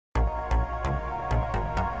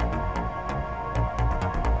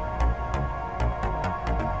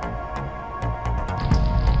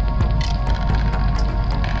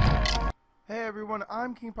everyone,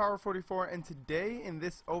 I'm King Power 44, and today in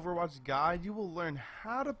this Overwatch guide you will learn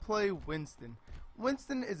how to play Winston.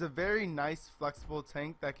 Winston is a very nice flexible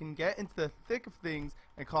tank that can get into the thick of things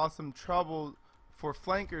and cause some trouble for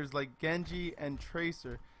flankers like Genji and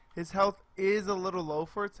Tracer. His health is a little low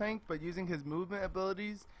for a tank, but using his movement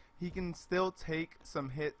abilities he can still take some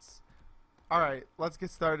hits. Alright, let's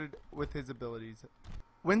get started with his abilities.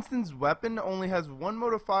 Winston's weapon only has one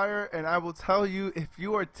mode of fire, and I will tell you, if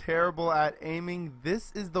you are terrible at aiming,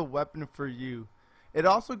 this is the weapon for you. It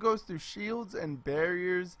also goes through shields and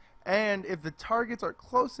barriers, and if the targets are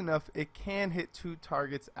close enough, it can hit 2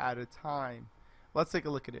 targets at a time. Let's take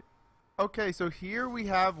a look at it. Okay, so here we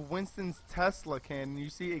have Winston's Tesla cannon.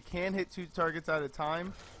 You see it can hit 2 targets at a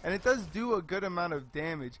time, and it does do a good amount of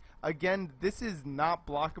damage. Again, this is not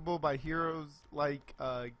blockable by heroes like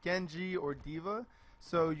Genji or Diva.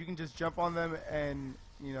 So you can just jump on them and,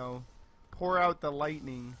 you know, pour out the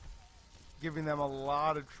lightning, giving them a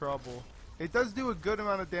lot of trouble. It does do a good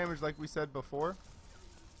amount of damage like we said before,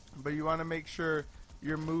 but you want to make sure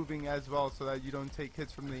you're moving as well so that you don't take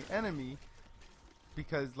hits from the enemy,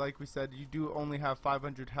 because like we said, you do only have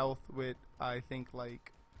 500 health with, I think,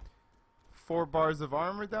 like 4 bars of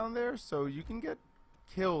armor down there, so you can get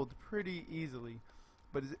killed pretty easily.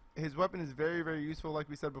 But his weapon is very, very useful. Like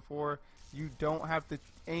we said before, you don't have to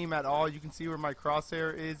aim at all. You can see where my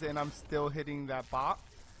crosshair is, and I'm still hitting that bot.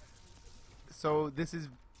 So this is,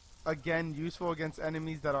 again, useful against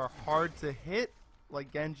enemies that are hard to hit,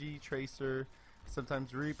 like Genji, Tracer,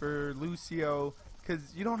 sometimes Reaper, Lucio,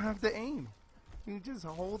 because you don't have to aim. You just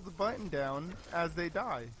hold the button down as they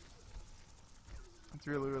die. It's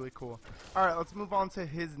really, really cool. Alright, let's move on to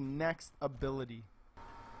his next ability.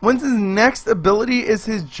 Winston's next ability is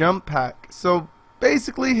his jump pack. So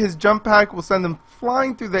basically his jump pack will send him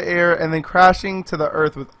flying through the air and then crashing to the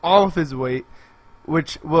earth with all of his weight,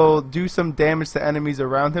 which will do some damage to enemies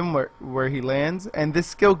around him where he lands. And this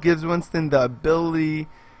skill gives Winston the ability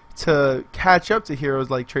to catch up to heroes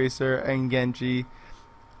like Tracer and Genji,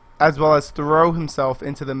 as well as throw himself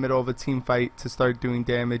into the middle of a team fight to start doing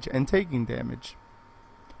damage and taking damage.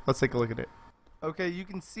 Let's take a look at it. Okay, you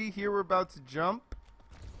can see here we're about to jump.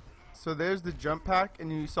 So there's the jump pack,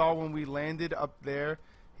 and you saw when we landed up there,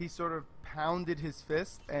 he sort of pounded his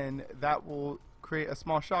fist, and that will create a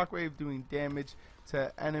small shockwave doing damage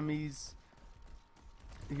to enemies.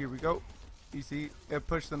 Here we go. You see, it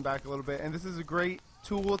pushed them back a little bit, and this is a great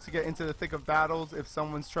tool to get into the thick of battles. If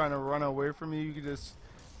someone's trying to run away from you, you can just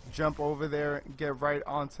jump over there and get right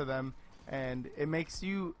onto them, and it makes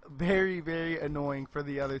you very, very annoying for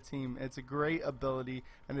the other team. It's a great ability,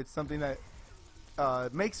 and it's something that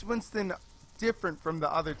makes Winston different from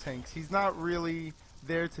the other tanks. He's not really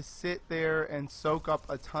there to sit there and soak up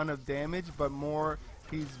a ton of damage, but more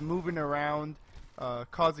he's moving around,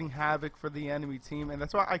 causing havoc for the enemy team, and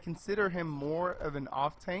that's why I consider him more of an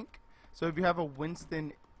off tank. So if you have a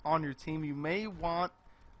Winston on your team, you may want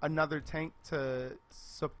another tank to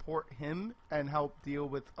support him and help deal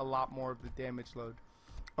with a lot more of the damage load.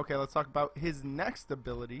 Okay, let's talk about his next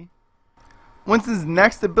ability. Winston's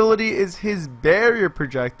next ability is his barrier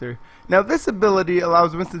projector. Now this ability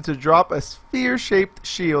allows Winston to drop a sphere-shaped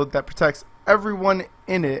shield that protects everyone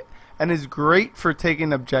in it and is great for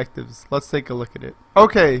taking objectives. Let's take a look at it.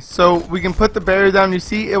 Okay, so we can put the barrier down. You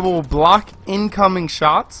see it will block incoming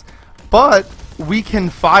shots, but we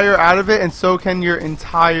can fire out of it, and so can your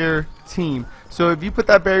entire team. So if you put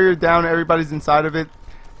that barrier down, everybody's inside of it,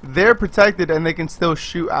 they're protected and they can still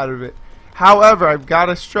shoot out of it. However, I've got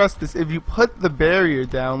to stress this, if you put the barrier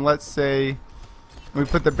down, let's say we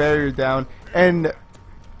put the barrier down and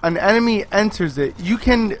an enemy enters it, you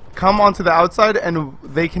can come onto the outside and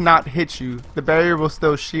they cannot hit you. The barrier will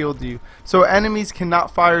still shield you. So enemies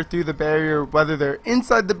cannot fire through the barrier whether they're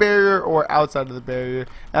inside the barrier or outside of the barrier.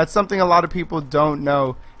 That's something a lot of people don't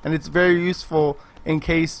know, and it's very useful in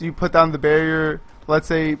case you put down the barrier. Let's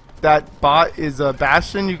say that bot is a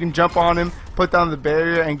Bastion, you can jump on him, put down the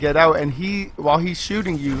barrier and get out, and while he's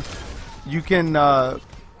shooting you, you can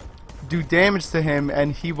do damage to him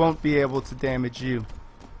and he won't be able to damage you.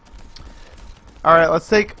 Alright, let's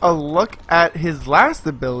take a look at his last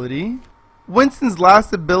ability. Winston's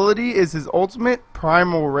last ability is his ultimate,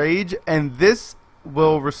 Primal Rage, and this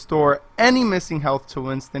will restore any missing health to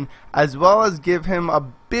Winston, as well as give him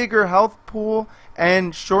a bigger health pool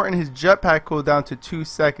and shorten his jetpack cooldown to 2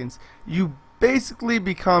 seconds. You basically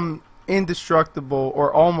become indestructible,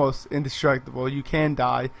 or almost indestructible. You can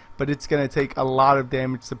die, but it's going to take a lot of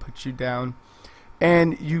damage to put you down.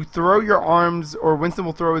 And you throw your arms, or Winston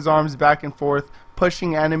will throw his arms back and forth,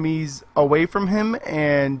 pushing enemies away from him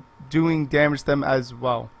and doing damage to them as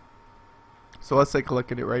well. So let's take a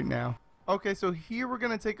look at it right now. Okay, so here we're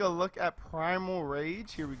going to take a look at Primal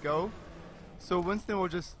Rage. Here we go. So Winston will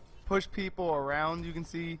just push people around. You can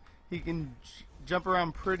see he can jump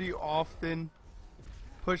around pretty often,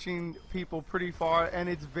 pushing people pretty far, and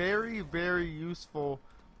it's very, very useful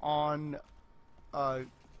on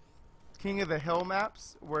King of the Hill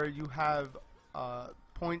maps where you have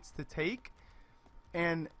points to take,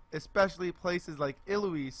 and especially places like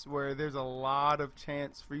Eloise where there's a lot of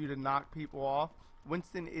chance for you to knock people off.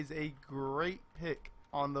 Winston is a great pick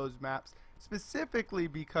on those maps, specifically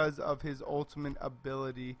because of his ultimate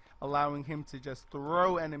ability, allowing him to just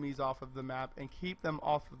throw enemies off of the map and keep them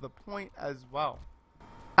off of the point as well.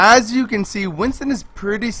 As you can see, Winston is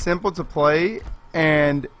pretty simple to play,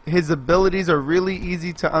 and his abilities are really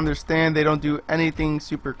easy to understand. They don't do anything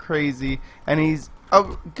super crazy, and he's a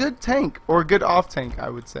good tank, or a good off tank,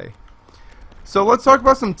 I would say. So let's talk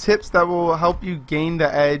about some tips that will help you gain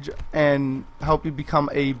the edge and help you become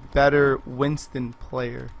a better Winston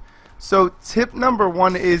player. So tip number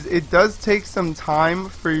one is it does take some time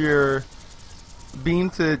for your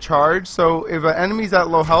beam to charge. So if an enemy's at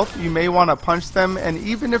low health, you may want to punch them, and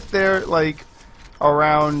even if they're like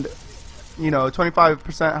around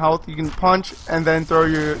 25% health, you can punch and then throw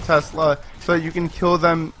your Tesla so that you can kill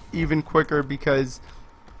them even quicker, because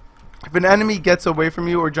if an enemy gets away from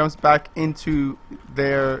you or jumps back into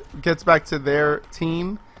gets back to their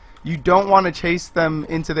team, you don't want to chase them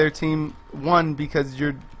into their team, one, because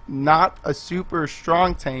you're not a super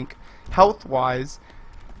strong tank health wise,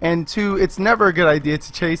 and two, it's never a good idea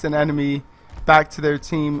to chase an enemy back to their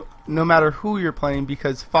team no matter who you're playing,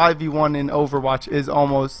 because 5v1 in Overwatch is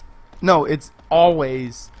it's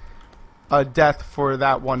always a death for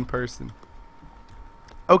that one person.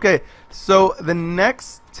 Okay, so the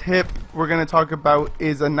next tip we're going to talk about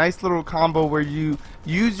is a nice little combo where you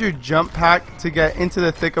use your jump pack to get into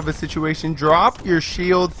the thick of a situation, drop your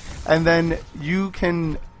shield, and then you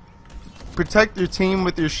can protect your team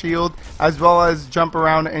with your shield as well as jump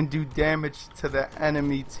around and do damage to the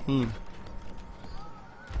enemy team.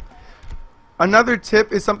 Another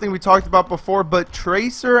tip is something we talked about before, but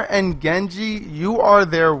Tracer and Genji, you are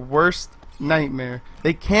their worst nightmare.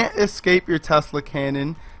 They can't escape your Tesla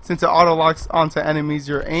cannon since it auto locks onto enemies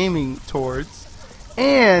you're aiming towards,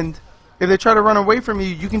 and if they try to run away from you,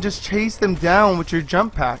 you can just chase them down with your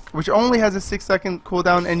jump pack, which only has a 6-second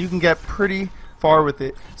cooldown, and you can get pretty far with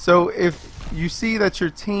it. So if you see that your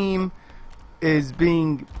team is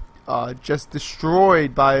being just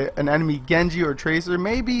destroyed by an enemy Genji or Tracer,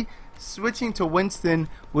 maybe switching to Winston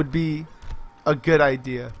would be a good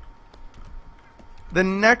idea. The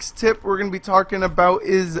next tip we're going to be talking about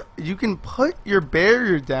is you can put your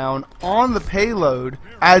barrier down on the payload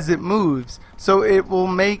as it moves, so it will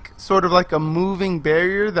make sort of like a moving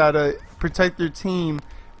barrier that protect your team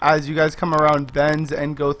as you guys come around bends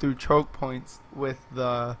and go through choke points with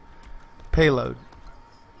the payload.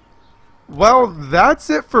 Well, that's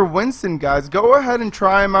it for Winston, guys. Go ahead and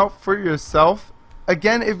try him out for yourself.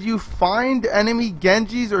 Again, if you find enemy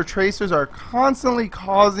Genjis or Tracers are constantly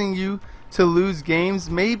causing you to lose games,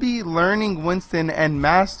 maybe learning Winston and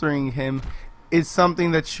mastering him is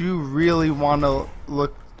something that you really want to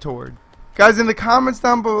look toward. Guys, in the comments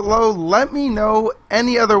down below, let me know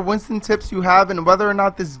any other Winston tips you have and whether or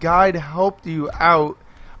not this guide helped you out.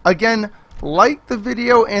 Again, like the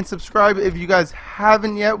video and subscribe if you guys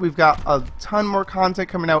haven't yet. We've got a ton more content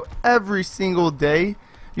coming out every single day.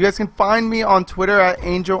 You guys can find me on Twitter at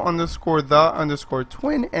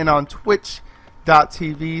angel_the_twin and on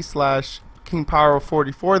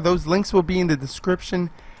twitch.tv/kingpower44. Those links will be in the description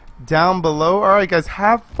down below. Alright guys,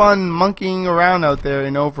 have fun monkeying around out there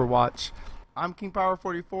in Overwatch. I'm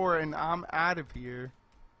KingPower44 and I'm out of here.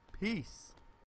 Peace.